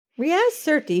Riaz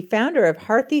Surti, founder of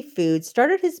Hearthy Foods,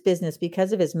 started his business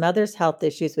because of his mother's health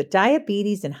issues with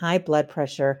diabetes and high blood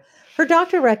pressure. Her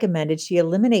doctor recommended she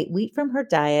eliminate wheat from her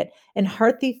diet, and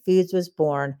Hearthy Foods was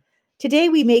born. Today,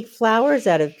 we make flours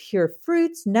out of pure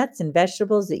fruits, nuts, and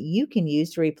vegetables that you can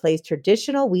use to replace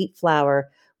traditional wheat flour.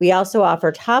 We also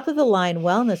offer top-of-the-line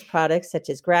wellness products such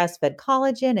as grass-fed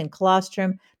collagen and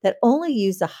colostrum that only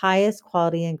use the highest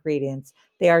quality ingredients.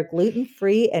 They are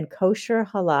gluten-free and kosher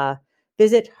halal.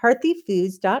 Visit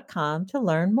hearthyfoods.com to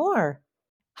learn more.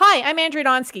 Hi, I'm Andrea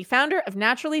Donsky, founder of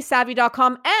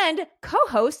naturallysavvy.com and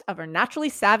co-host of our Naturally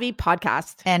Savvy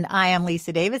podcast. And I am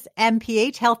Lisa Davis,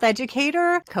 MPH health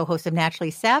educator, co-host of Naturally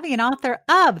Savvy and author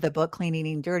of the book Clean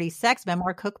Eating Dirty Sex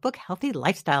Memoir Cookbook Healthy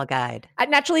Lifestyle Guide. At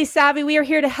Naturally Savvy, we are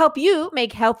here to help you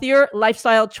make healthier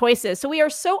lifestyle choices. So we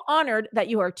are so honored that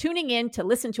you are tuning in to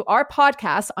listen to our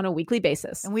podcast on a weekly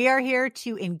basis. And we are here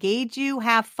to engage you,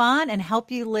 have fun, and help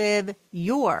you live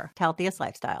your healthiest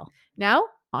lifestyle. Now,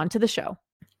 on to the show.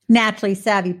 Naturally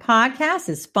Savvy Podcast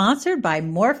is sponsored by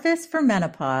Morphus for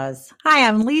Menopause. Hi,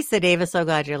 I'm Lisa Davis. So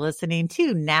glad you're listening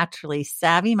to Naturally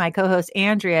Savvy. My co-host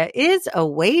Andrea is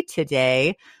away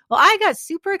today. Well, I got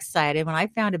super excited when I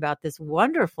found about this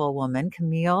wonderful woman,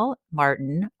 Camille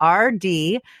Martin,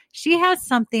 RD. She has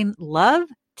something, Love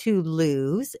to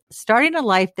Lose, starting a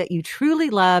life that you truly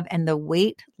love and the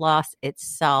weight loss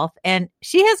itself. And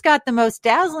she has got the most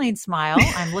dazzling smile.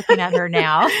 I'm looking at her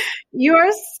now. You are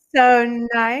so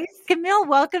nice. Camille,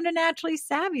 welcome to Naturally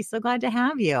Savvy. So glad to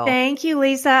have you. Thank you,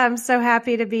 Lisa. I'm so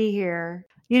happy to be here.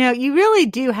 You know, you really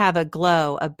do have a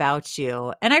glow about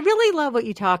you. And I really love what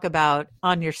you talk about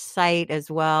on your site as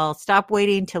well. Stop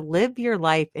waiting to live your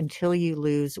life until you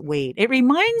lose weight. It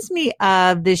reminds me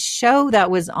of this show that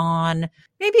was on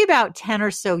maybe about 10 or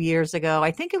so years ago.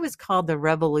 I think it was called The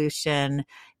Revolution.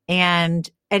 And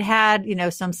it had, you know,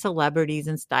 some celebrities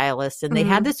and stylists. And they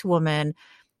had this woman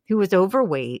who was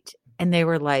overweight. And they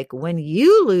were like, when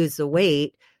you lose the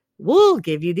weight, we'll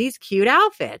give you these cute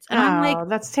outfits. And I'm like,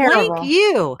 that's terrible. Thank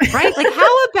you. Right? Like,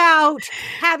 how about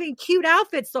having cute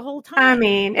outfits the whole time? I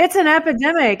mean, it's an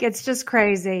epidemic. It's just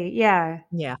crazy. Yeah.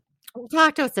 Yeah. Well,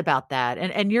 talk to us about that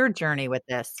and your journey with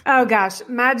this. Oh gosh,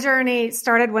 my journey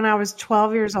started when I was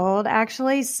 12 years old,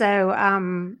 actually. So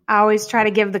I always try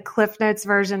to give the Cliff Notes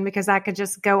version because I could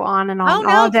just go on and on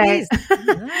all day.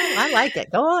 I like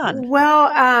it. Go on.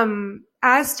 Well,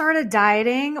 I started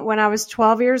dieting when I was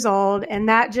 12 years old, and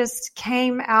that just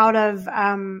came out of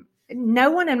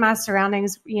no one in my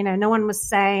surroundings, you know, no one was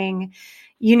saying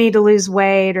you need to lose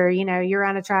weight or, you know, you're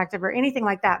unattractive or anything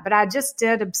like that. But I just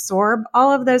did absorb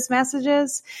all of those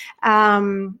messages.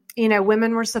 You know,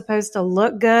 women were supposed to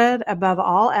look good above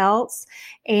all else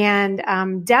and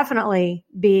definitely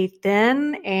be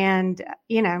thin and,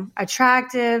 you know,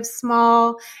 attractive,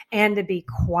 small, and to be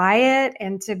quiet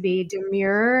and to be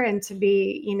demure and to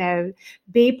be, you know,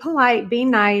 be polite, be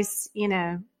nice, you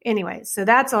know. Anyway, so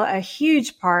that's a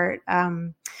huge part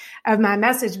of my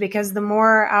message, because the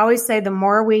more, I always say, the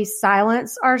more we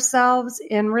silence ourselves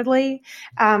inwardly,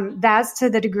 that's to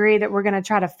the degree that we're going to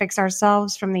try to fix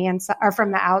ourselves from the inside or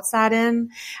from the outside in.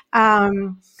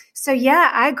 So yeah,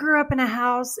 I grew up in a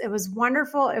house. It was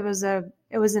wonderful. It was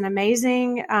an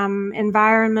amazing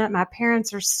environment. My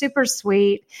parents are super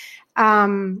sweet.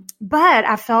 But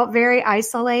I felt very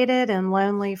isolated and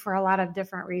lonely for a lot of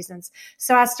different reasons.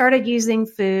 So I started using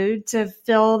food to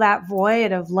fill that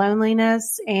void of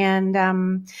loneliness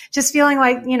and, just feeling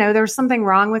like, you know, there was something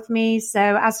wrong with me. So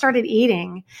I started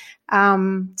eating,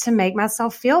 to make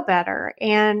myself feel better.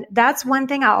 And that's one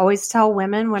thing I always tell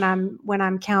women when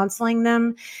I'm counseling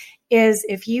them is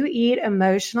if you eat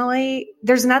emotionally,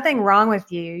 there's nothing wrong with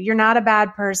you. You're not a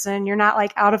bad person. You're not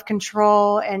like out of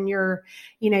control and you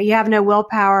have no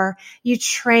willpower. You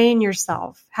train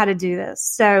yourself how to do this.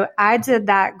 So I did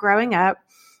that growing up.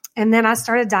 And then I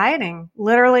started dieting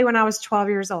literally when I was 12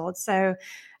 years old. So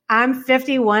I'm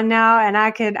 51 now, and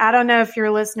I don't know if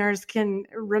your listeners can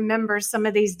remember some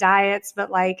of these diets, but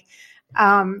like,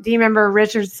 do you remember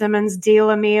Richard Simmons' Deal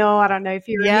a Meal? I don't know if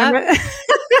you remember. Yep.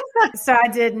 So I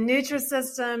did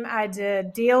Nutrisystem. I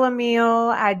did Deal a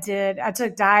Meal. I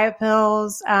took diet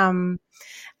pills. I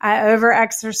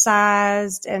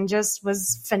overexercised and just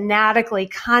was fanatically,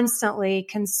 constantly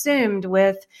consumed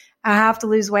with, I have to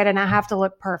lose weight and I have to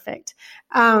look perfect.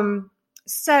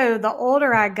 So the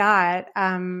older I got,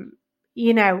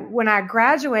 you know, when I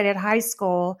graduated high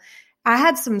school, I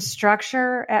had some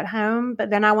structure at home, but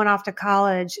then I went off to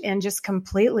college and just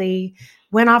completely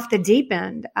went off the deep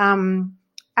end.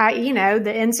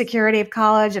 The insecurity of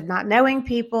college, of not knowing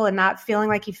people and not feeling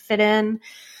like you fit in.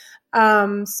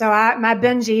 My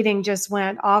binge eating just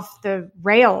went off the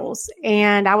rails,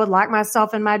 and I would lock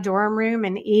myself in my dorm room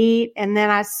and eat. And then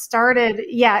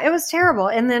it was terrible.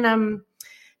 And then,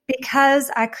 because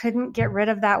I couldn't get rid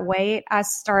of that weight, I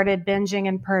started binging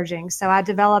and purging. So I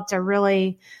developed a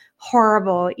really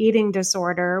horrible eating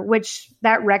disorder, which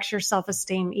that wrecks your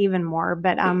self-esteem even more.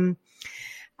 But,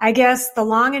 I guess the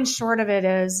long and short of it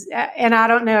is, and I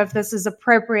don't know if this is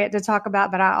appropriate to talk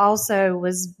about, but I also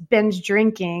was binge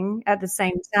drinking at the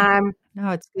same time.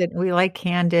 No, it's good. We like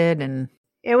candid, and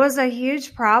it was a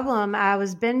huge problem. I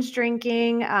was binge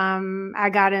drinking.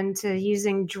 I got into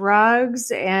using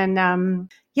drugs, and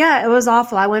it was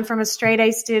awful. I went from a straight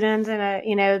A student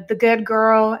and the good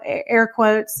girl, air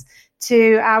quotes,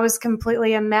 to I was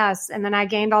completely a mess. And then I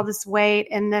gained all this weight,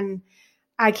 and then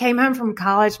I came home from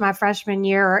college my freshman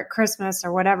year or at Christmas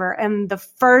or whatever. And the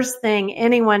first thing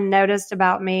anyone noticed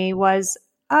about me was,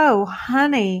 "Oh,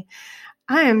 honey,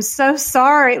 I am so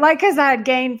sorry." Like, cause I had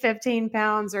gained 15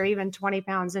 pounds or even 20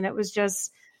 pounds. And it was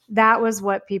just, that was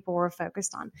what people were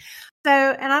focused on. So,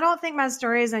 and I don't think my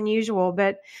story is unusual,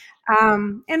 but,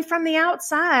 and from the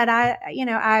outside,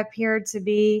 I appeared to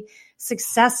be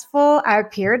successful. I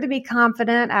appeared to be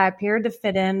confident. I appeared to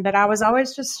fit in, but I was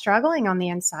always just struggling on the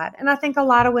inside. And I think a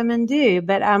lot of women do.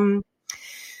 But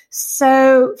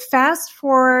so fast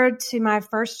forward to my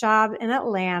first job in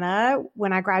Atlanta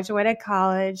when I graduated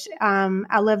college.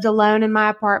 I lived alone in my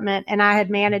apartment, and I had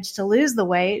managed to lose the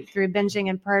weight through binging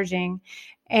and purging.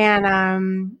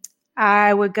 And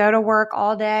I would go to work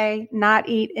all day, not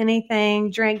eat anything,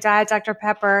 drink Diet Dr.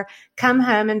 Pepper, come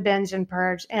home and binge and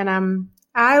purge. And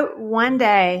one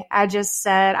day I just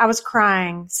said, I was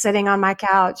crying, sitting on my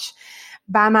couch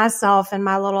by myself in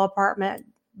my little apartment,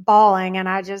 bawling. And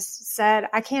I just said,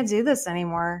 I can't do this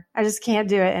anymore. I just can't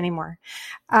do it anymore.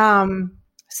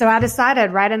 So I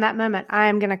decided right in that moment, I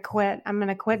am going to quit. I'm going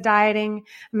to quit dieting.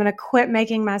 I'm going to quit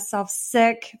making myself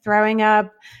sick, throwing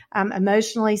up,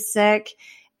 emotionally sick.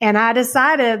 And I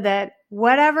decided that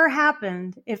whatever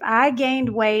happened, if I gained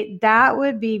weight, that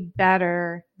would be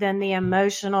better than the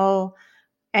emotional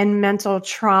and mental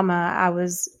trauma I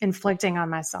was inflicting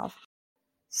on myself.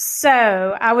 So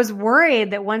I was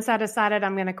worried that once I decided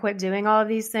I'm going to quit doing all of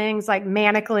these things, like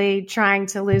manically trying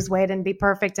to lose weight and be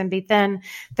perfect and be thin,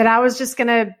 that I was just going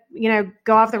to,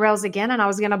 go off the rails again, and I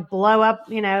was going to blow up,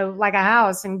 like a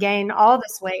house and gain all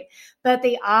this weight. But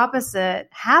the opposite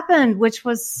happened, which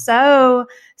was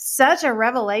such a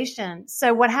revelation.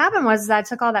 So what happened was I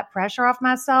took all that pressure off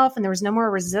myself, and there was no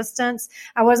more resistance.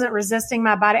 I wasn't resisting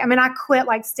my body. I mean, I quit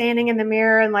like standing in the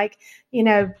mirror and like,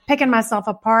 picking myself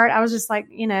apart. I was just like,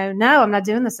 no, I'm not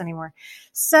doing this anymore.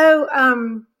 So,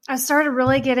 I started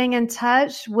really getting in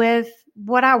touch with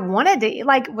what I wanted to eat.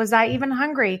 Like, was I even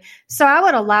hungry? So I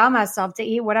would allow myself to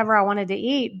eat whatever I wanted to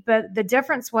eat. But the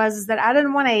difference was that I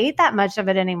didn't want to eat that much of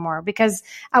it anymore because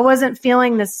I wasn't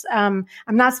feeling this. I'm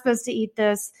not supposed to eat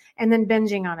this and then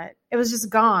binging on it. It was just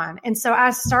gone. And so I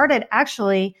started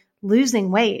actually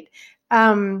losing weight.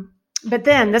 But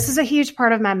then this is a huge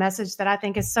part of my message that I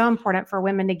think is so important for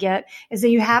women to get, is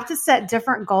that you have to set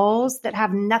different goals that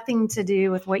have nothing to do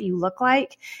with what you look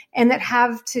like and that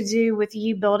have to do with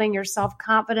you building your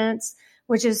self-confidence,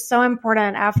 which is so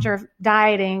important after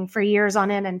dieting for years on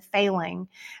end and failing.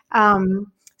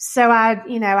 So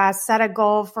I set a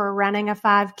goal for running a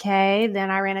 5K, then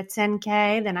I ran a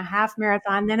 10K, then a half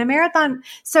marathon, then a marathon.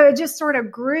 So it just sort of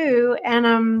grew,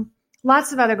 and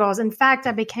lots of other goals. In fact,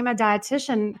 I became a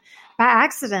dietitian by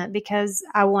accident because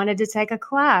I wanted to take a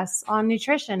class on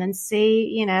nutrition and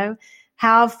see,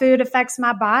 how food affects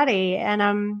my body.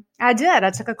 And I did.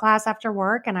 I took a class after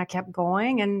work and I kept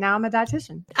going, and now I'm a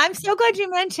dietitian. I'm so glad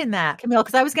you mentioned that, Camille,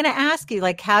 because I was going to ask you,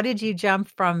 like, how did you jump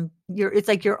from it's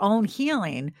like your own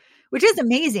healing, which is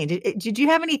amazing. Did you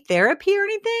have any therapy or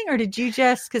anything, or did you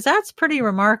just, because that's pretty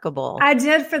remarkable. I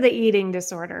did for the eating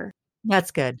disorder.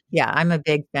 That's good. Yeah, I'm a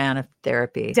big fan of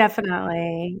therapy.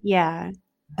 Definitely. Yeah.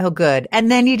 Oh, good.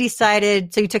 And then you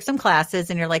decided, so you took some classes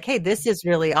and you're like, hey, this is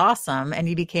really awesome. And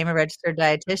you became a registered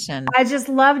dietitian. I just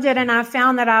loved it. And I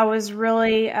found that I was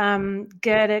really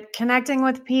good at connecting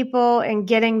with people and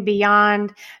getting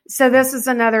beyond. So this is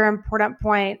another important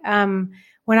point.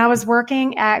 When I was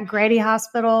working at Grady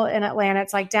Hospital in Atlanta,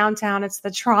 it's like downtown, it's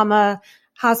the trauma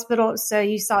hospital. So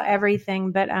you saw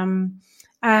everything. But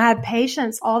I had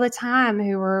patients all the time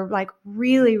who were like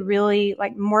really, really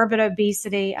like morbid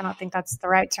obesity. I don't think that's the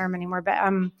right term anymore, but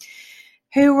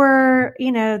who were,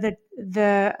 the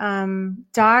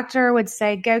doctor would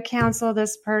say, go counsel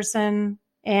this person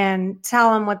and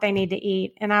tell them what they need to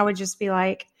eat. And I would just be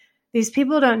like, these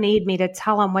people don't need me to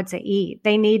tell them what to eat.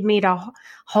 They need me to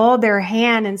hold their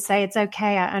hand and say, it's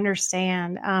okay, I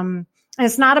understand.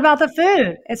 It's not about the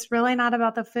food. It's really not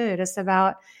about the food. It's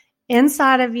about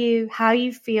inside of you, how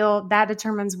you feel. That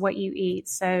determines what you eat.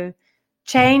 So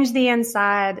change the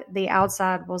inside, the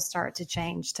outside will start to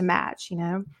change to match, you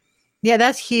know? Yeah,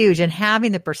 that's huge. And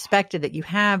having the perspective that you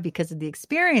have because of the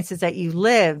experiences that you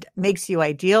lived makes you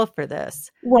ideal for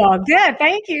this. Well, good.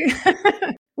 Thank you.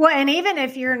 Well, and even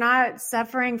if you're not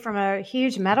suffering from a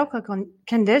huge medical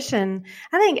condition,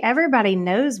 I think everybody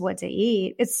knows what to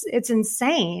eat. It's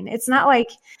insane. It's not like,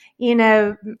 you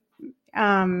know,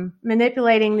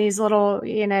 manipulating these little,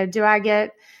 you know,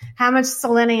 how much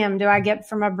selenium do I get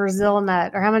from a Brazil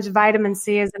nut, or how much vitamin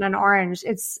C is in an orange?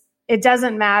 It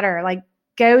doesn't matter. Like,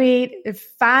 go eat,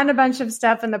 find a bunch of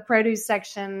stuff in the produce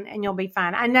section and you'll be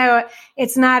fine. I know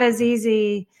it's not as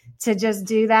easy to just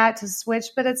do that, to switch,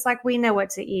 but it's like, we know what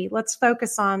to eat. Let's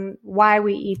focus on why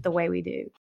we eat the way we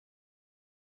do.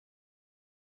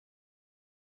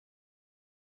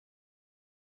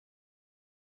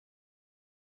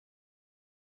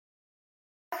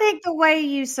 I think the way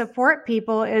you support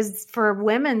people is for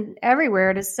women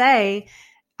everywhere to say,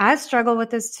 I struggle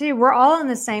with this too. We're all in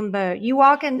the same boat. You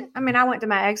walk in, I went to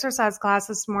my exercise class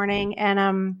this morning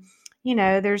and, you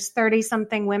know, there's 30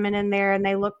 something women in there and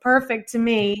they look perfect to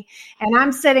me. And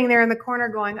I'm sitting there in the corner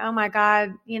going, oh my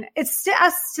God, you know,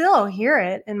 I still hear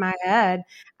it in my head.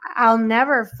 I'll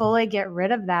never fully get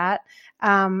rid of that.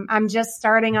 I'm just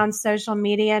starting on social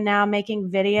media now, making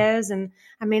videos. And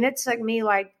it took me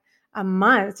like a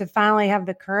month to finally have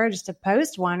the courage to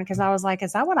post one, because I was like,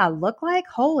 is that what I look like?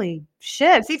 Holy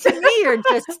shit. See, to me, you're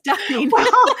just stunning. Well,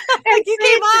 like, you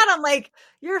came on, I'm like,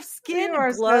 your skin You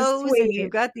are so glows and sweet.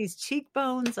 you've got these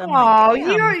cheekbones. I'm Oh, like,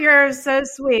 damn. you're so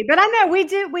sweet. But I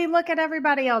know we look at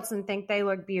everybody else and think they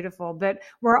look beautiful, but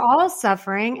we're all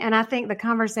suffering. And I think the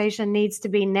conversation needs to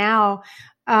be now.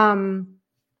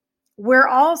 We're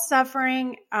all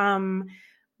suffering.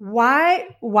 Why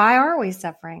are we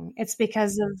suffering? It's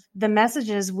because of the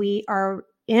messages we are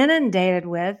inundated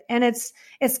with, and it's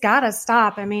got to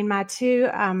stop. My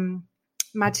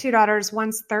two daughters,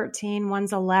 one's 13,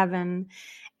 one's 11.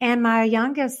 And my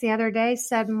youngest the other day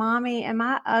said, Mommy, am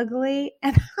I ugly?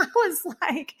 And I was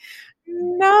like,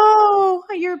 no,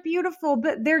 you're beautiful,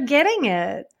 but they're getting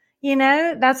it. You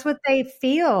know, that's what they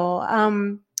feel.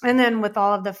 And then with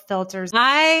all of the filters.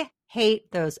 I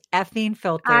hate those effing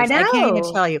filters. I know. I can't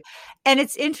even tell you. And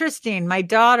it's interesting. My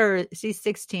daughter, she's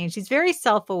 16. She's very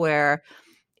self-aware.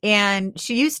 And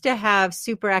she used to have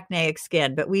super acneic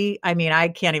skin, but I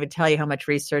can't even tell you how much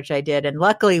research I did. And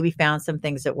luckily we found some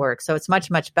things that work. So it's much,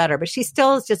 much better, but she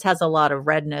still just has a lot of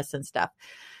redness and stuff.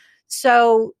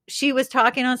 So she was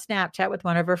talking on Snapchat with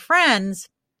one of her friends,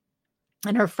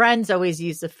 and her friends always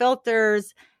use the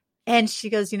filters. And she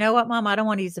goes, you know what, Mom, I don't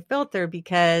want to use a filter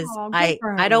because I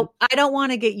don't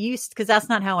want to get used, because that's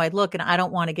not how I look. And I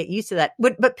don't want to get used to that.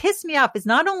 But piss me off is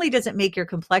not only does it make your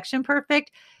complexion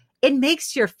perfect, it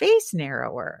makes your face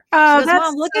narrower. Oh, goes, that's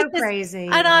Mom, look so at this. crazy.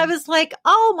 And I was like,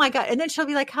 oh my God. And then she'll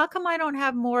be like, how come I don't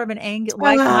have more of an angle?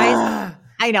 Why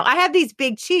I know I have these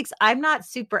big cheeks. I'm not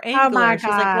super angular. Oh my She's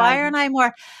like, why aren't I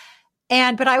more?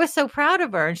 But I was so proud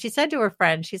of her. And she said to her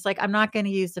friend, she's like, I'm not going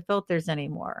to use the filters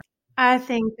anymore. I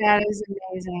think that is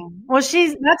amazing. Well,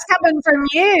 that's coming from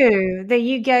you, that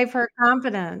you gave her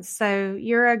confidence. So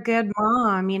you're a good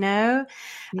mom, you know?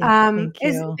 Yeah, thank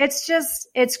you.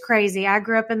 It's crazy. I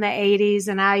grew up in the 80s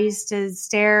and I used to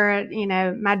stare at, you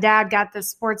know, my dad got the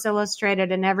Sports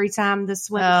Illustrated, and every time the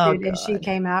swimsuit issue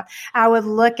came out, I would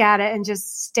look at it and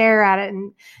just stare at it,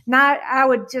 and I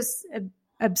would just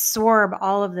absorb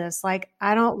all of this. Like,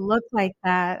 I don't look like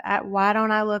that. Why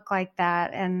don't I look like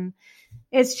that? And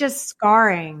it's just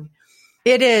scarring.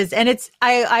 It is. And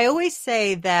I always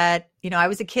say that, you know, I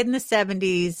was a kid in the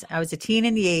 70s. I was a teen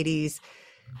in the 80s.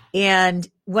 And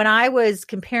when I was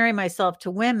comparing myself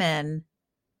to women,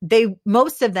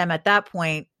 most of them at that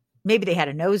point, maybe they had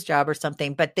a nose job or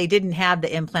something, but they didn't have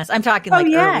the implants. I'm talking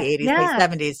early 80s, late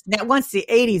 70s. Now, once the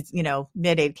 80s, you know,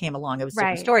 mid-80s came along, it was a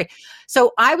different story.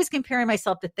 So I was comparing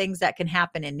myself to things that can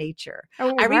happen in nature.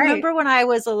 I remember when I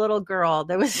was a little girl,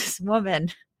 there was this woman.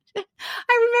 I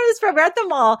remember this from at the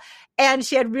mall, and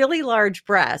she had really large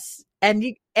breasts,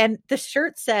 and the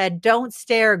shirt said, "Don't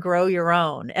stare, grow your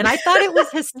own." And I thought it was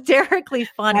hysterically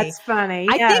funny. That's funny.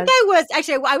 I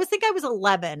think I was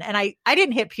 11, and I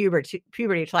didn't hit puberty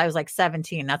until I was like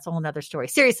 17. That's a whole nother story.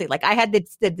 Seriously, like I had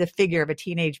the figure of a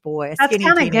teenage boy, a skinny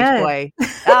teenage boy.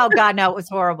 Oh God, no, it was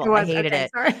horrible. I hated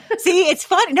it. Sorry. See, it's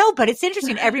funny. No, but it's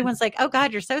interesting. Everyone's like, "Oh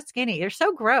God, you're so skinny. You're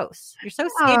so gross. You're so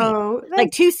skinny,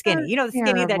 like too skinny." You know, the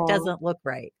skinny that doesn't look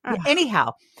right.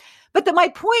 Anyhow. But my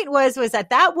point was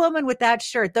that woman with that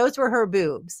shirt, those were her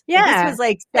boobs. And Yeah. this was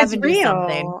like It's 70 real.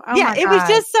 something. Oh Yeah. my It was God.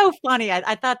 just so funny.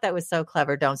 I thought that was so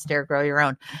clever. Don't stare, grow your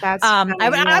own. That's I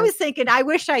funny, was thinking, I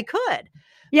wish I could.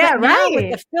 yeah, But now right.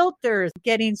 with the filters,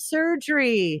 getting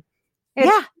surgery.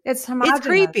 It's It's homogenous.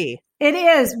 creepy. It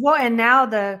is. Well, and now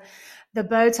the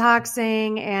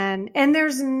Botoxing and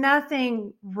there's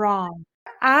nothing wrong.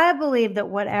 I believe that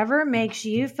whatever makes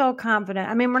you feel confident.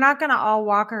 I mean, we're not going to all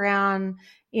walk around,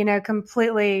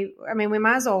 completely. I mean, we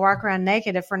might as well walk around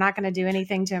naked if we're not going to do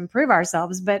anything to improve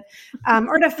ourselves, but,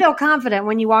 or to feel confident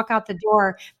when you walk out the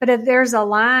door. But if there's a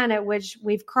line at which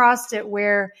we've crossed it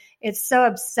where it's so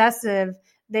obsessive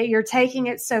that you're taking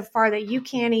it so far that you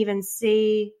can't even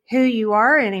see who you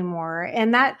are anymore.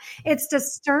 And that it's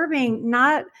disturbing.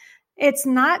 It's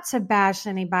not to bash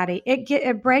anybody.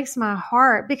 It breaks my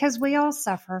heart because we all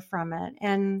suffer from it.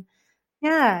 And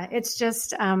yeah, it's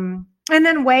just, and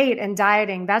then weight and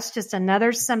dieting, that's just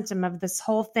another symptom of this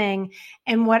whole thing.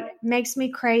 And what makes me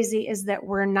crazy is that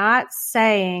we're not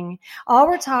saying, all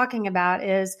we're talking about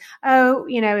is,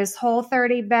 is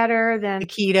Whole30 better than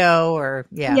Keto or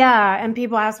yeah. And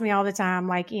people ask me all the time,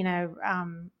 like,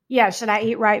 should I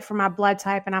eat right for my blood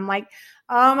type? And I'm like,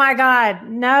 oh my God,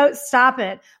 no, stop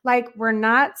it. Like, we're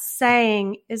not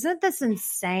saying, isn't this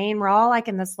insane? We're all like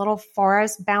in this little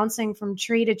forest bouncing from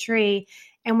tree to tree,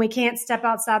 and we can't step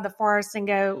outside the forest and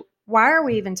go, why are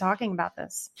we even talking about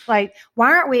this? Like,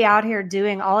 why aren't we out here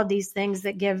doing all of these things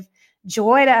that give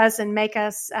joy to us and make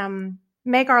us,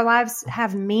 make our lives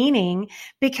have meaning?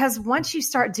 Because once you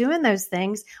start doing those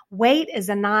things, weight is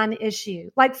a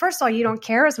non-issue. Like, first of all, you don't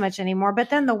care as much anymore,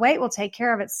 but then the weight will take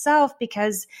care of itself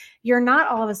because you're not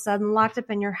all of a sudden locked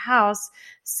up in your house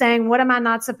saying, what am I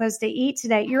not supposed to eat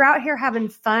today? You're out here having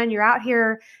fun. You're out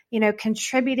here,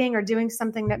 contributing or doing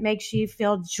something that makes you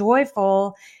feel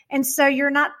joyful. And so you're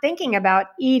not thinking about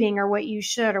eating or what you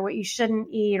should or what you shouldn't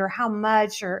eat or how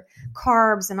much or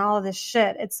carbs and all of this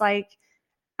shit. It's like,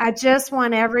 I just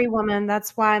want every woman,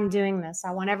 that's why I'm doing this.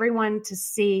 I want everyone to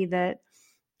see that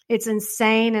it's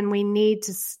insane and we need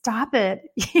to stop it.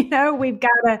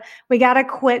 We gotta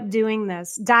quit doing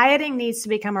this. Dieting needs to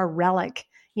become a relic,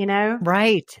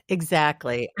 Right.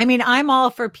 Exactly. I mean, I'm all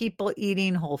for people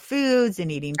eating whole foods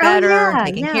and eating better,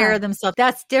 taking care of themselves.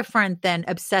 That's different than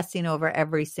obsessing over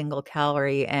every single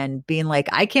calorie and being like,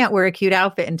 I can't wear a cute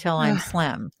outfit until I'm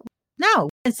slim. No.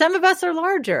 And some of us are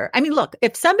larger. I mean, look,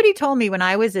 if somebody told me when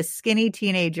I was a skinny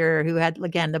teenager who had,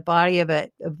 again, the body of a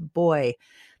boy,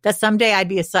 that someday I'd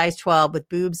be a size 12 with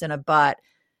boobs and a butt,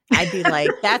 I'd be like,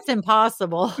 that's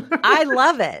impossible. I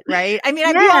love it. Right. I mean,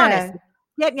 I'd be honest.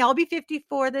 Yeah, I'll be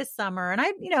 54 this summer, and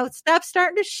stuff's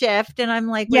starting to shift, and I'm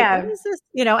like, wait, what is this?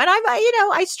 And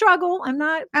I struggle. I'm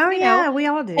not. We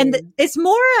all do. And it's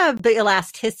more of the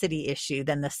elasticity issue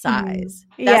than the size.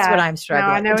 That's what I'm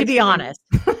struggling. No, to be honest,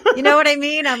 you know what I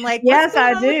mean? I'm like, yes,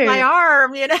 I do. With my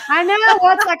arm, I know.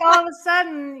 Well, it's like all of a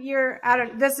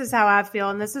sudden this is how I feel,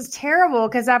 and this is terrible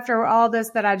because after all this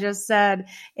that I just said,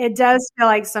 it does feel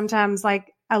like sometimes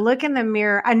like. I look in the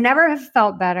mirror. I never have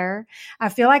felt better. I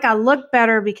feel like I look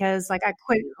better because like I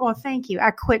quit. Well, thank you.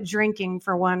 I quit drinking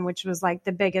for one, which was like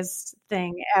the biggest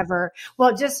thing ever.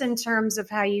 Well, just in terms of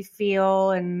how you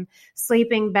feel and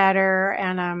sleeping better.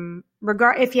 And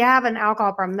if you have an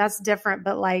alcohol problem, that's different.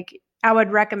 But like I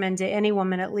would recommend to any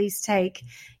woman at least take,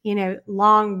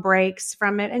 long breaks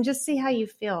from it and just see how you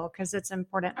feel because it's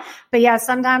important. But yeah,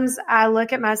 sometimes I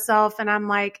look at myself and I'm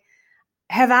like,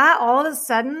 have I all of a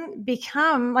sudden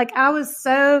become like I was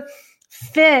so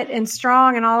fit and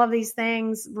strong and all of these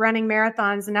things running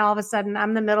marathons. And now all of a sudden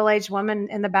I'm the middle-aged woman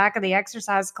in the back of the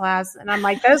exercise class. And I'm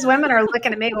like, those women are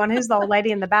looking at me going, who's the old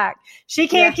lady in the back? She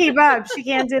can't keep up. She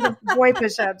can't do the boy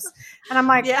push-ups. And I'm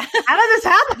like, how did this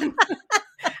happen?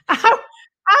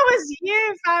 I was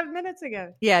you 5 minutes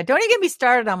ago. Yeah. Don't even get me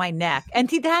started on my neck. And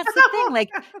that's the thing. Like,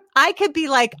 I could be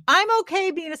like, I'm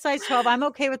okay being a size 12. I'm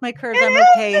okay with my curves. I'm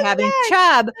okay having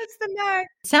chub. It's the neck.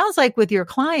 Sounds like with your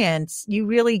clients, you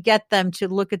really get them to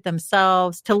look at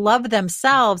themselves, to love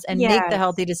themselves and make the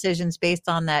healthy decisions based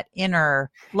on that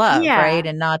inner love, right?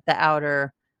 And not the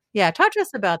outer. Yeah. Talk to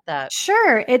us about that.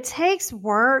 Sure. It takes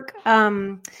work.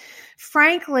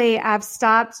 Frankly, I've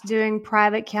stopped doing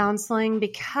private counseling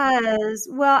because,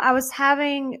 I was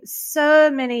having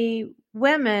so many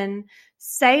women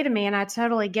say to me, and I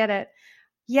totally get it.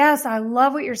 Yes, I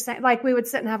love what you're saying. Like we would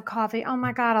sit and have coffee. Oh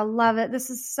my God, I love it.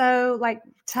 This is so like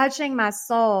touching my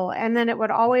soul. And then it would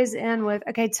always end with,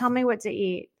 okay, tell me what to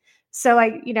eat. So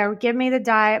like, give me the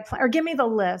diet or give me the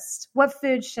list. What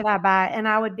food should I buy? And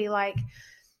I would be like,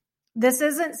 this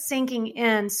isn't sinking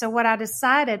in. So what I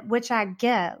decided, which I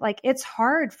get, like, it's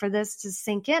hard for this to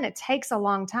sink in. It takes a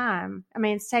long time. I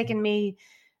mean, it's taken me,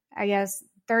 I guess,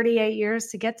 38 years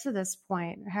to get to this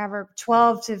point, however,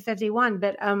 12 to 51.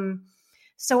 But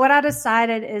so what I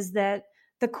decided is that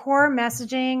the core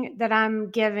messaging that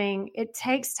I'm giving, it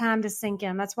takes time to sink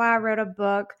in. That's why I wrote a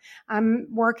book. I'm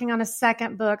working on a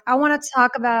second book. I want to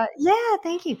talk about, yeah,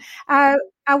 thank you. I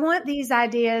want these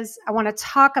ideas. I want to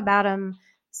talk about them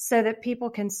so that people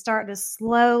can start to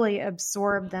slowly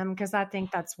absorb them, because I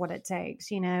think that's what it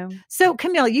takes, you know? So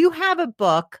Camille, you have a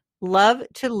book, Love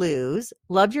to Lose,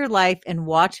 Love Your Life and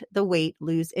Watch the Weight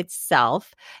Lose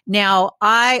Itself. Now,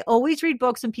 I always read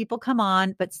books when people come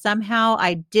on, but somehow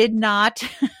I did not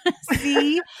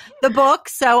see the book.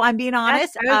 So I'm being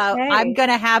honest. Okay. I'm going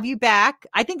to have you back.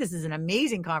 I think this is an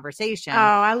amazing conversation. Oh,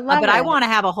 I love it. But I want to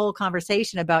have a whole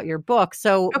conversation about your book.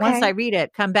 So Okay. once I read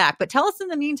it, come back. But tell us in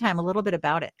the meantime a little bit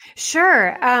about it.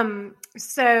 Sure.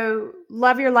 So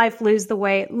Love Your Life, Lose the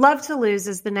Weight. Love to Lose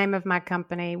is the name of my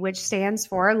company, which stands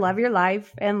for Love Your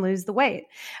Life and Lose the Weight.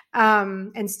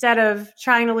 Instead of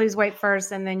trying to lose weight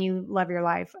first and then you love your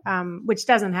life, which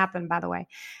doesn't happen, by the way.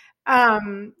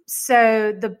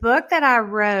 So the book that I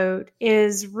wrote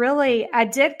is really, I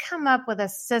did come up with a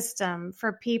system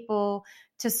for people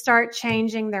to start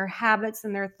changing their habits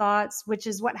and their thoughts, which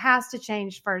is what has to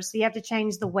change first. So you have to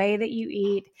change the way that you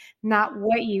eat, not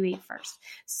what you eat first.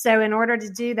 So in order to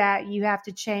do that, you have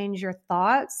to change your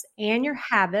thoughts and your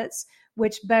habits,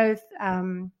 which both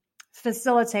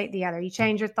facilitate the other. You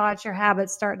change your thoughts, your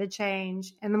habits start to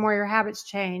change. And the more your habits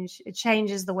change, it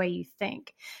changes the way you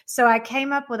think. So I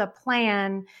came up with a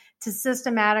plan to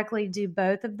systematically do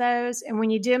both of those. And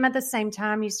when you do them at the same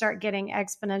time, you start getting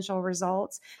exponential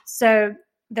results. So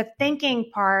the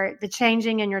thinking part, the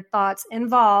changing in your thoughts,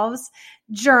 involves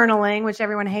journaling, which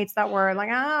everyone hates that word. Like,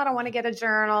 I don't want to get a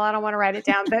journal. I don't want to write it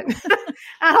down, but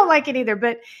I don't like it either.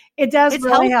 But it does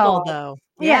really help, though.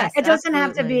 Yeah, Yes, it doesn't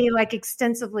have to absolutely. be like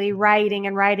extensively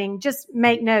writing. Just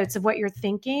make notes of what you're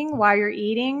thinking while you're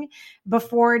eating,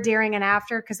 before, during, and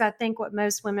after. Because I think what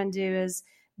most women do is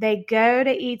they go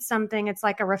to eat something. It's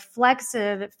like a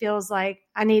reflexive. It feels like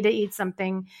I need to eat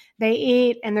something. They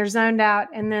eat and they're zoned out,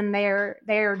 and then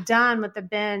they're done with the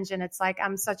binge. And it's like,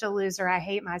 I'm such a loser. I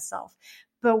hate myself.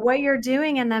 But what you're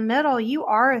doing in the middle, you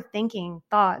are thinking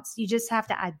thoughts. You just have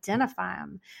to identify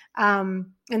them.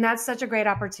 And that's such a great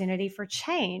opportunity for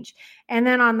change. And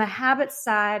then on the habit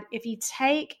side, if you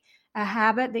take a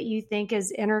habit that you think is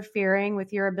interfering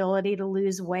with your ability to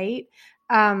lose weight,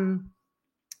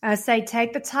 I say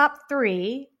take the top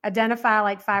 3, identify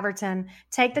like 5 or 10,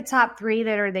 take the top 3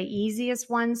 that are the easiest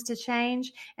ones to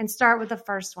change and start with the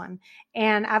first one.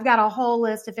 And I've got a whole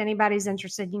list. If anybody's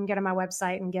interested, you can go to my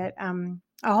website and get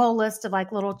a whole list of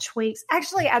like little tweaks.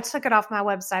 Actually, I took it off my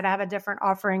website. I have a different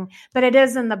offering, but it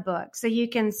is in the book. So you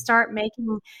can start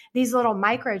making these little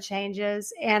micro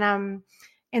changes. And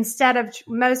instead of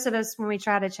most of us, when we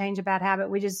try to change a bad habit,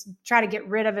 we just try to get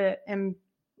rid of it and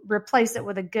replace it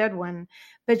with a good one.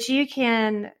 But you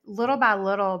can little by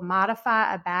little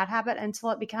modify a bad habit until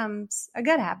it becomes a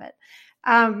good habit.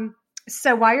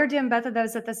 So while you're doing both of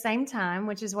those at the same time,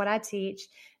 which is what I teach,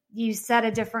 you set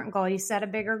a different goal. You set a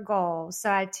bigger goal. So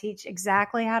I teach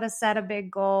exactly how to set a big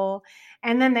goal.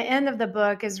 And then the end of the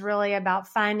book is really about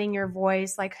finding your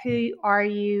voice. Like, who are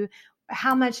you?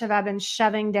 How much have I been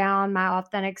shoving down my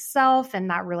authentic self and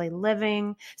not really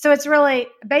living? So it's really,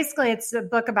 basically, it's a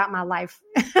book about my life.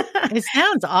 It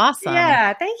sounds awesome.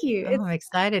 Yeah, thank you. Oh, I'm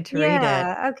excited to read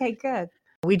it. Okay, good.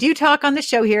 We do talk on the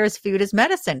show here as food is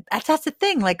medicine. That's the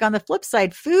thing. Like on the flip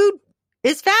side, food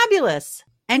is fabulous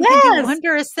and can do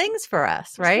wondrous things for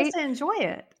us, right? We're supposed to enjoy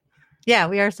it. Yeah,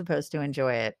 we are supposed to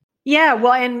enjoy it. Yeah,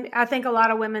 well, and I think a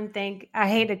lot of women think I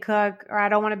hate to cook or I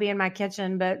don't want to be in my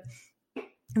kitchen, but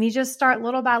you just start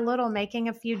little by little making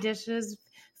a few dishes.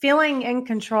 Feeling in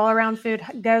control around food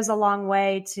goes a long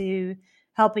way to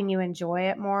helping you enjoy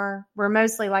it more. We're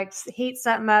mostly like heat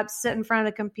something up, sit in front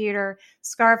of the computer,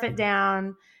 scarf it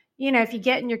down. You know, if you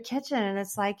get in your kitchen and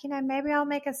it's like, maybe I'll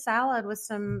make a salad with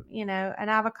some, an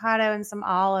avocado and some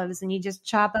olives, and you just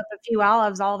chop up a few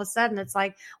olives, all of a sudden it's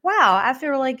like, wow, I feel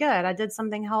really good. I did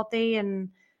something healthy, and,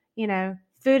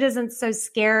 food isn't so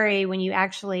scary when you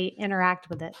actually interact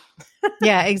with it.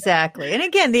 Yeah, exactly. And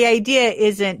again, the idea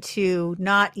isn't to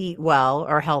not eat well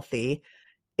or healthy.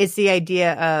 It's the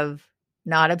idea of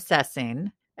not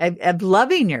obsessing, of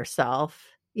loving yourself.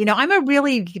 I'm a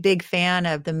really big fan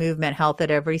of the movement Health at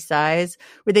Every Size,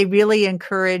 where they really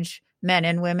encourage men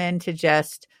and women to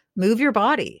just move your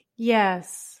body.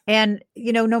 Yes. And,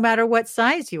 no matter what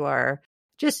size you are,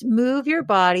 just move your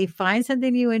body, find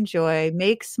something you enjoy,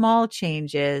 make small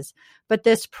changes. But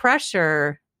this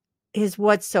pressure is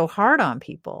what's so hard on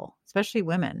people, especially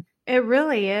women. It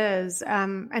really is.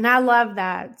 And I love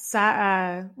that.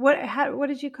 What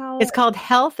did you call it? It's called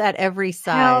Health at Every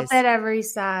Size. Health at Every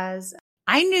Size.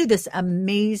 I knew this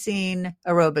amazing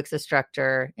aerobics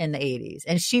instructor in the 80s,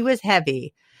 and she was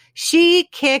heavy. She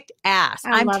kicked ass.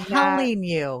 I'm telling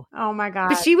you. Oh my God.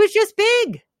 But she was just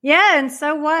big. Yeah. And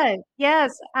so what?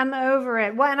 Yes, I'm over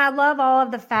it. Well, and I love all of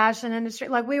the fashion industry.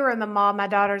 Like we were in the mall, my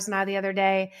daughters and I, the other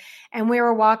day, and we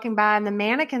were walking by, and the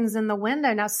mannequins in the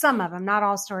window, now some of them, not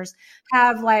all stores,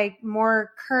 have like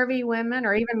more curvy women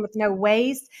or even with no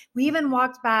waist. We even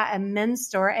walked by a men's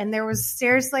store, and there was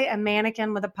seriously a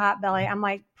mannequin with a pot belly. I'm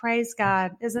like, praise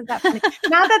God. Isn't that funny?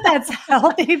 Not that that's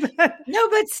healthy, but no,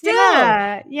 but still.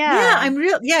 Yeah.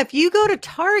 Yeah. If you go to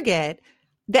Target,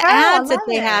 the ads that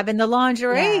they have in the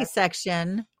lingerie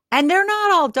section, and they're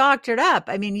not all doctored up.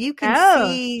 I mean, you can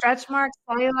see stretch marks,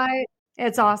 cellulite.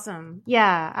 It's awesome.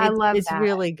 Yeah, I love it's that. It's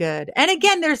really good. And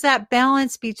again, there's that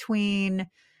balance between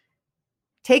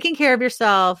taking care of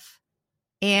yourself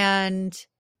and,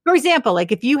 for example,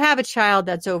 like if you have a child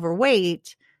that's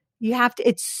overweight, you have to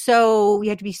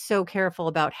be so careful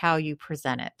about how you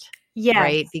present it. Yes.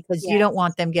 Right? Because you don't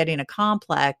want them getting a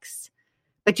complex,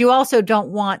 but you also don't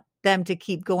want them to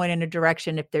keep going in a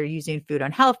direction if they're using food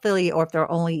unhealthily or if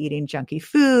they're only eating junky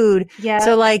food. Yeah.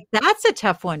 So like that's a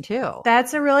tough one too.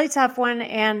 That's a really tough one.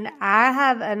 And I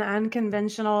have an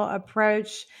unconventional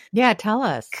approach. Yeah, tell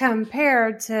us.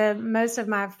 Compared to most of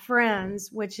my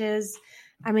friends, which is,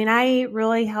 I mean, I eat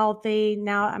really healthy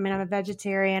now. I mean, I'm a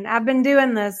vegetarian. I've been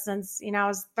doing this since, I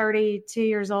was 32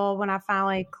 years old when I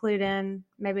finally clued in,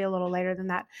 maybe a little later than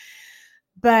that.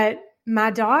 But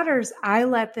my daughters, I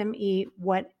let them eat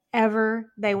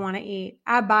whatever they want to eat.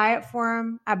 I buy it for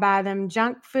them. I buy them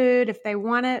junk food. If they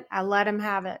want it, I let them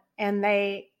have it. And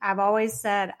I've always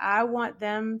said, I want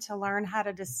them to learn how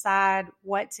to decide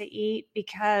what to eat,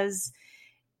 because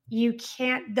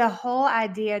the whole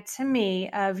idea to me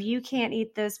of you can't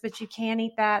eat this, but you can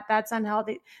eat that, that's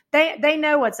unhealthy. They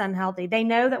know what's unhealthy. They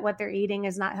know that what they're eating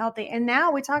is not healthy. And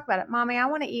now we talk about it. Mommy, I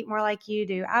want to eat more like you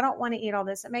do. I don't want to eat all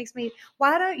this.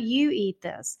 Why don't you eat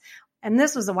this? And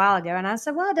this was a while ago. And I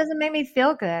said, well, it doesn't make me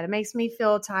feel good. It makes me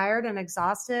feel tired and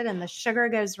exhausted. And the sugar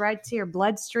goes right to your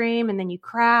bloodstream and then you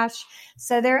crash.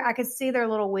 So I could see their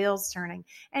little wheels turning.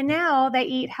 And now they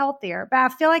eat healthier. But I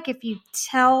feel like if you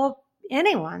tell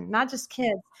anyone, not just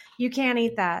kids, you can't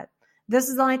eat that, this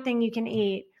is the only thing you can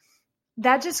eat,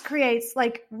 that just creates,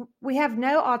 like, we have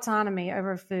no autonomy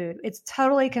over food. It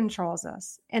totally controls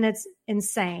us, and it's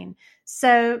insane.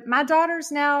 So my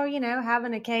daughters now, have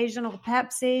an occasional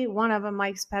Pepsi. One of them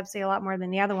likes Pepsi a lot more than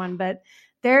the other one, but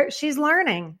she's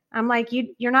learning. I'm like,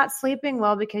 you're not sleeping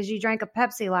well because you drank a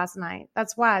Pepsi last night.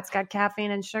 That's why. It's got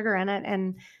caffeine and sugar in it,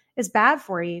 and it's bad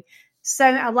for you. So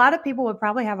a lot of people would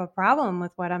probably have a problem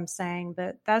with what I'm saying,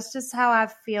 but that's just how I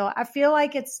feel. I feel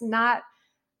like it's not,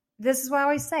 this is what I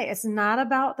always say, it's not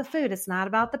about the food. It's not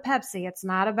about the Pepsi. It's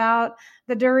not about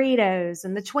the Doritos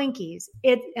and the Twinkies.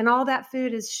 And all that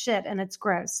food is shit and it's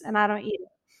gross and I don't eat it.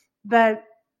 But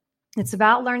it's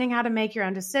about learning how to make your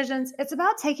own decisions. It's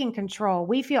about taking control.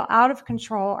 We feel out of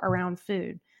control around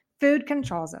food. Food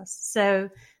controls us. So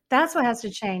that's what has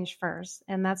to change first.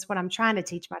 And that's what I'm trying to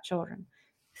teach my children.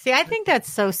 See, I think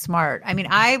that's so smart. I mean,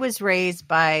 I was raised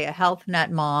by a health nut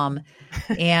mom,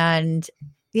 and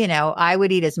I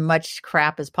would eat as much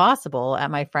crap as possible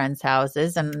at my friends'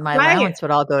 houses, and my allowance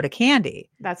would all go to candy.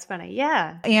 That's funny.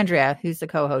 Yeah. Andrea, who's the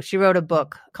co-host, she wrote a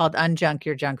book called Unjunk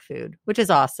Your Junk Food, which is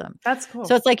awesome. That's cool.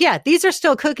 So it's like, yeah, these are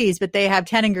still cookies, but they have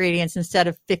 10 ingredients instead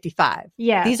of 55.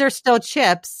 Yeah. These are still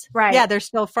chips. Right. Yeah, they're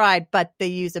still fried, but they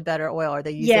use a better oil, or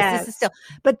they use this is still,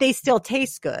 but they still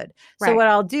taste good. So what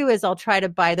I'll do is I'll try to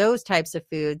buy those types of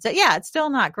foods. Yeah, it's still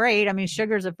not great. I mean,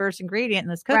 sugar's the first ingredient in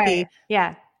this cookie. Right.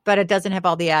 Yeah. But it doesn't have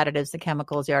all the additives, the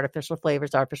chemicals, the artificial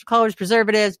flavors, artificial colors,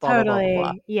 preservatives, blah, blah, blah,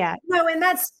 blah. Yeah. No, and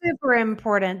that's super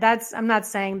important. I'm not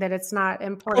saying that it's not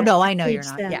important. Oh, no, I know you're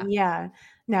not. Them. Yeah.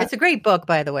 No. It's a great book,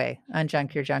 by the way,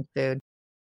 Unjunk Your Junk Food.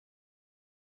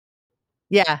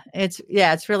 Yeah,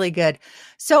 it's really good.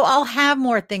 So I'll have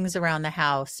more things around the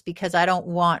house because I don't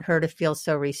want her to feel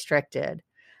so restricted.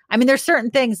 I mean, there's certain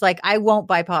things like I won't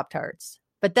buy Pop-Tarts.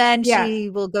 But then she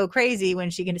will go crazy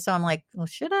when she can. So I'm like, well,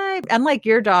 should I? Unlike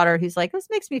your daughter, who's like, this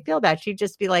makes me feel bad. She'd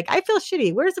just be like, I feel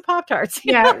shitty. Where's the Pop-Tarts?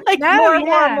 More.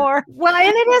 Well,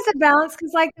 and it is a balance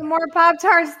because, like, the more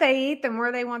Pop-Tarts they eat, the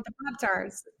more they want the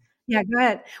Pop-Tarts. Yeah, go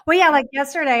ahead. Well, yeah, like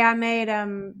yesterday I made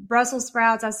Brussels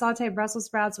sprouts. I sauteed Brussels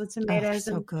sprouts with tomatoes.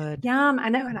 So good. Yum. I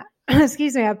know. And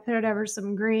excuse me, I put it over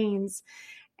some greens.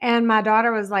 And my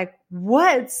daughter was like,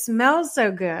 what smells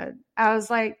so good? I was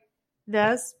like,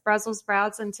 this Brussels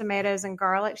sprouts and tomatoes and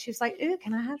garlic. She was like, ooh,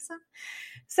 can I have some?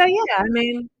 So yeah, I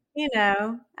mean,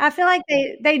 I feel like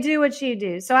they do what you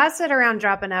do. So I sit around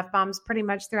dropping F-bombs pretty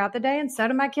much throughout the day, and so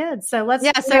do my kids. So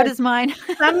so does mine.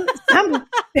 some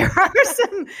there are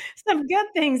some good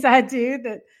things I do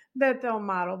that they'll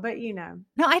model, but No,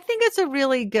 I think it's a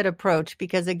really good approach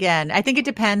because again, I think it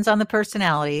depends on the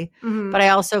personality, but I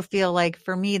also feel like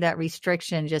for me, that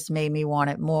restriction just made me want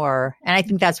it more. And I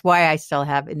think that's why I still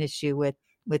have an issue with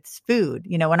food.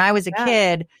 When I was a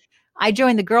kid, I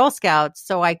joined the Girl Scouts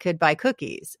so I could buy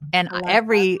cookies, and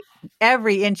every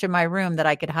inch of my room that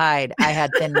I could hide, I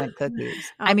had Thin Mint cookies.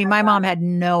 I mean, my mom had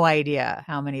no idea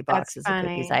how many boxes of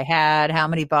cookies I had, how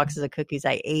many boxes of cookies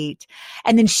I ate.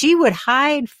 And then she would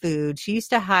hide food. She used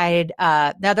to hide,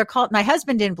 now they're called, my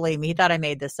husband didn't believe me. He thought I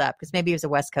made this up because maybe it was a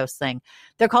West Coast thing.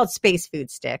 They're called space food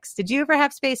sticks. Did you ever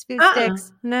have space food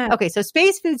sticks? No. Okay. So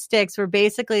space food sticks were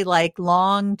basically like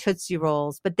long Tootsie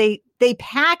Rolls, but they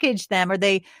packaged them, or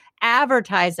they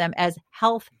advertise them as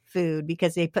health food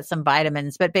because they put some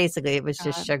vitamins, but basically it was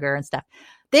just sugar and stuff.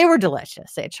 They were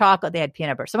delicious. They had chocolate, they had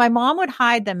peanut butter. So my mom would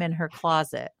hide them in her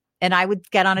closet, and I would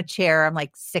get on a chair. I'm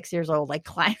like 6 years old, like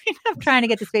climbing up trying to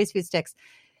get the space food sticks.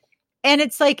 And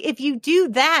it's like, if you do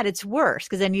that, it's worse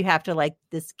because then you have to like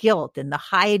this guilt and the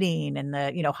hiding and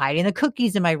the, hiding the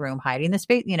cookies in my room, hiding the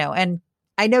space, and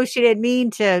I know she didn't mean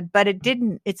to, but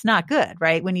it's not good,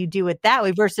 right? When you do it that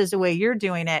way versus the way you're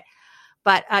doing it.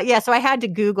 But so I had to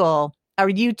Google or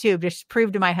YouTube to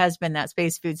prove to my husband that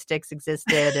space food sticks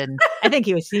existed. And I think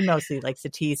he mostly likes to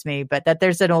tease me, but that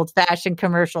there's an old fashioned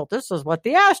commercial. This is what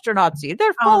the astronauts eat.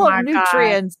 They're full of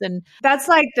nutrients. God. And that's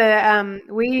like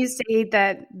we used to eat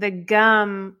the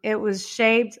gum. It was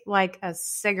shaped like a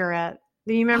cigarette.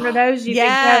 Do you remember those?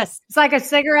 Yes. It's like a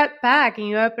cigarette pack and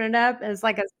you open it up. It's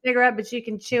like a cigarette, but you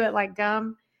can chew it like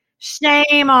gum.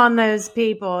 Shame on those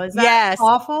people. Is that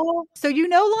awful? So you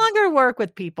no longer work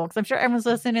with people, because I'm sure everyone's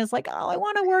listening is like, oh, I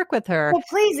want to work with her. Well,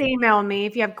 please email me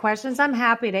if you have questions. I'm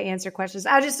happy to answer questions.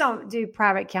 I just don't do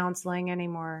private counseling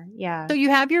anymore. Yeah. So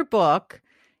you have your book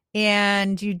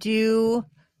and you do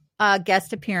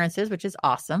guest appearances, which is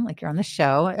awesome. Like you're on the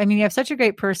show. I mean, you have such a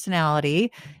great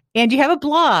personality. And you have a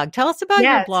blog. Tell us about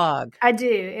your blog. I do.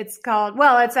 It's called,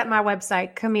 it's at my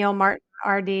website,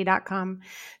 CamilleMartinRD.com.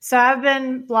 So I've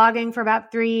been blogging for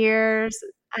about 3 years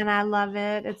and I love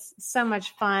it. It's so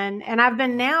much fun. And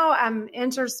I'm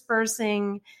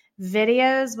interspersing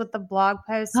videos with the blog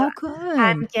posts. Oh, good.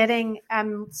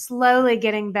 I'm slowly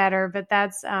getting better, but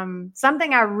that's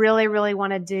something I really, really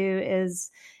want to do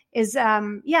is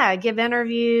give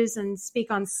interviews and speak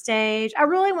on stage. I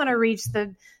really want to reach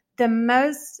the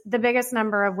biggest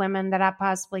number of women that I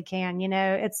possibly can.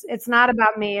 It's not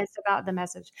about me, it's about the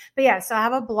message. But so I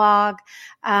have a blog.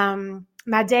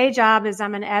 My day job is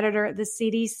I'm an editor at the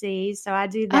CDC. So I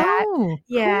do that. Oh,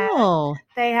 cool.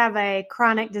 They have a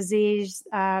chronic disease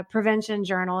prevention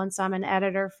journal. And so I'm an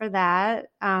editor for that.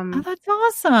 That's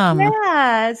awesome.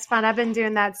 Yeah, it's fun. I've been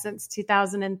doing that since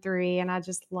 2003 and I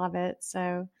just love it.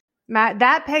 So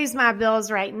that pays my bills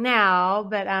right now,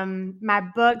 but my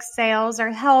book sales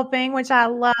are helping, which I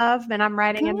love, and I'm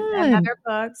writing another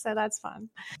book, so that's fun.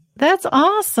 That's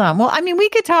awesome. Well, I mean, we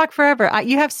could talk forever.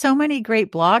 You have so many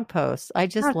great blog posts. I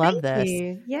just love this.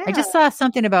 You. Yeah. I just saw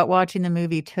something about watching the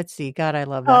movie Tootsie. God, I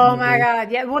love that movie. Oh my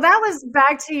God. Yeah. Well, that was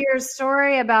back to your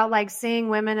story about like seeing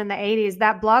women in the 80s.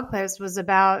 That blog post was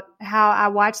about how I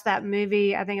watched that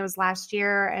movie, I think it was last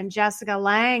year, and Jessica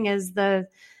Lange is the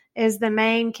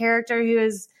main character who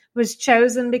was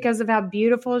chosen because of how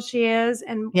beautiful she is.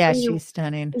 And she's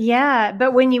stunning. Yeah.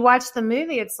 But when you watch the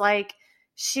movie, it's like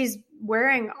she's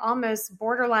wearing almost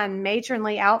borderline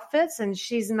matronly outfits and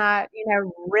she's not,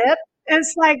 ripped.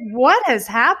 It's like, what has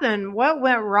happened? What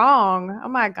went wrong? Oh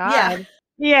my God.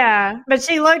 Yeah. But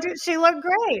she looked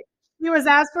great. She was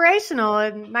aspirational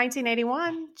in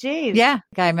 1981. Jeez. Yeah.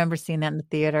 I remember seeing that in the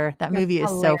theater. That movie is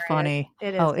so funny.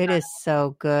 It is. It is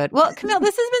so good. Well, Camille,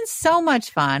 this has been so much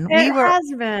fun. It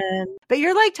has been. But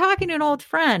you're like talking to an old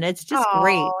friend. It's just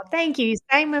great. Thank you.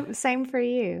 Same for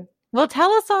you. Well,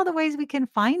 tell us all the ways we can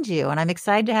find you. And I'm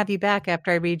excited to have you back after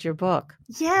I read your book.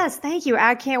 Yes. Thank you.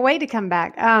 I can't wait to come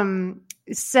back.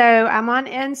 So I'm on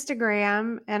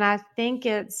Instagram and I think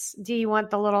do you want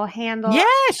the little handle? Yeah,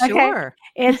 sure.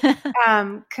 Okay. It's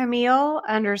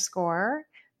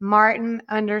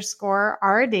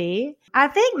Camille_Martin_RD. I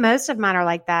think most of mine are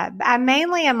like that. I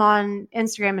mainly am on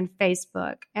Instagram and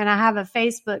Facebook, and I have a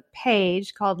Facebook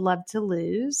page called Love to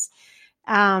Lose.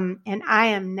 And I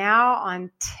am now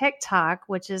on TikTok,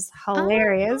 which is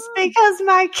hilarious because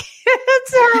my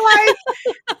kids are like,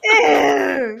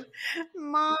 ew,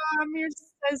 Mom, you're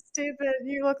so stupid.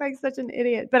 You look like such an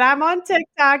idiot. But I'm on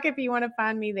TikTok if you want to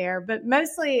find me there. But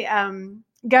mostly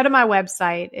go to my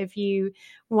website if you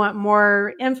want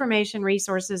more information,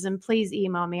 resources, and please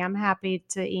email me. I'm happy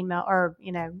to email or,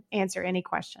 answer any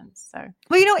questions. So,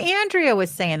 well, Andrea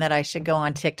was saying that I should go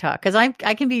on TikTok because I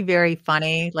can be very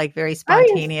funny, like very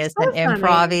spontaneous and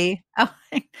improv-y.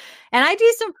 And I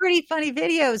do some pretty funny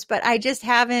videos, but I just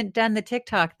haven't done the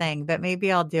TikTok thing, but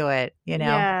maybe I'll do it.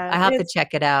 I have to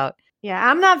check it out. Yeah,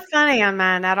 I'm not funny on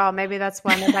mine at all. Maybe that's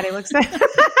why nobody looks at it.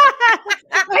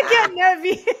 I get no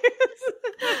views.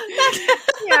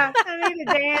 Yeah, I need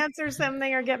to dance or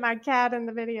something or get my cat in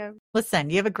the video. Listen,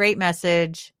 you have a great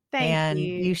message. Thank you.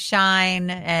 You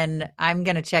shine, and I'm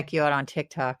going to check you out on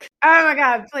TikTok. Oh my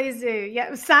God, please do.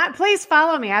 Yeah, please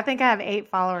follow me. I think I have 8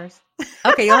 followers.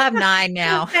 Okay, you'll have 9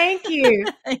 now. Thank you.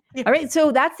 All right,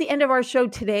 so that's the end of our show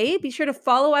today. Be sure to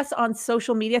follow us on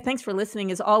social media. Thanks for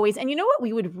listening as always. And you know what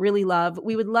we would really love?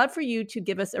 We would love for you to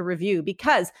give us a review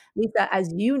because, Lisa,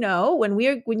 as you know, when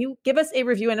you give us a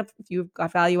review and if you've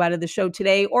got value out of the show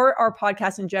today or our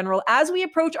podcast in general, as we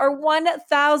approach our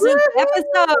 1,000th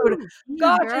episode,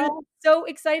 gosh, it's so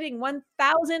exciting.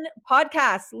 1,000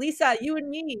 podcasts. Lisa, you and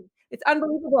me. It's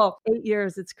unbelievable. 8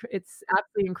 years. It's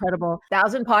absolutely incredible.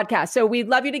 1,000 podcasts. So we'd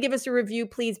love you to give us a review,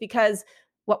 please, because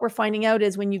what we're finding out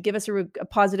is when you give us a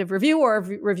positive review or a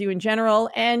review in general,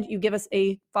 and you give us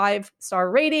a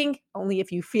 5-star rating, only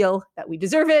if you feel that we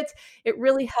deserve it, it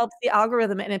really helps the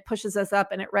algorithm and it pushes us up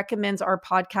and it recommends our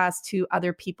podcast to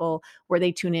other people where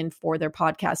they tune in for their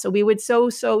podcast. So we would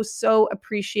so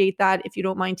appreciate that if you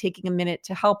don't mind taking a minute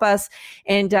to help us.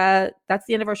 And that's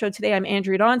the end of our show today. I'm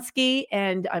Andrea Donsky,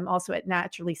 and I'm also at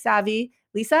Naturally Savvy.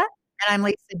 Lisa? And I'm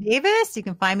Lisa Davis. You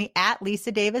can find me at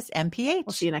Lisa Davis MPH.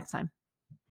 We'll see you next time.